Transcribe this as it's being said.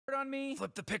on me?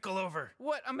 Flip the pickle over.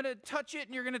 What? I'm gonna touch it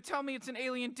and you're gonna tell me it's an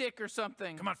alien dick or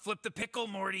something. Come on, flip the pickle,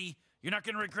 Morty. You're not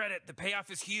gonna regret it. The payoff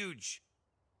is huge.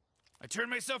 I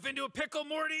turned myself into a pickle,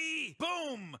 Morty!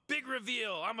 Boom! Big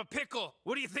reveal. I'm a pickle.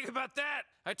 What do you think about that?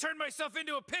 I turned myself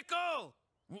into a pickle!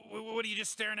 What are you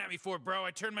just staring at me for, bro?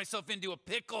 I turned myself into a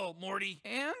pickle, Morty.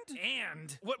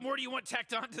 And? What more do you want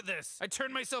tacked onto this? I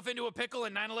turned myself into a pickle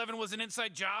and 9/11 was an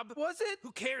inside job? Was it?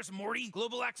 Who cares, Morty?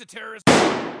 Global acts of terrorism.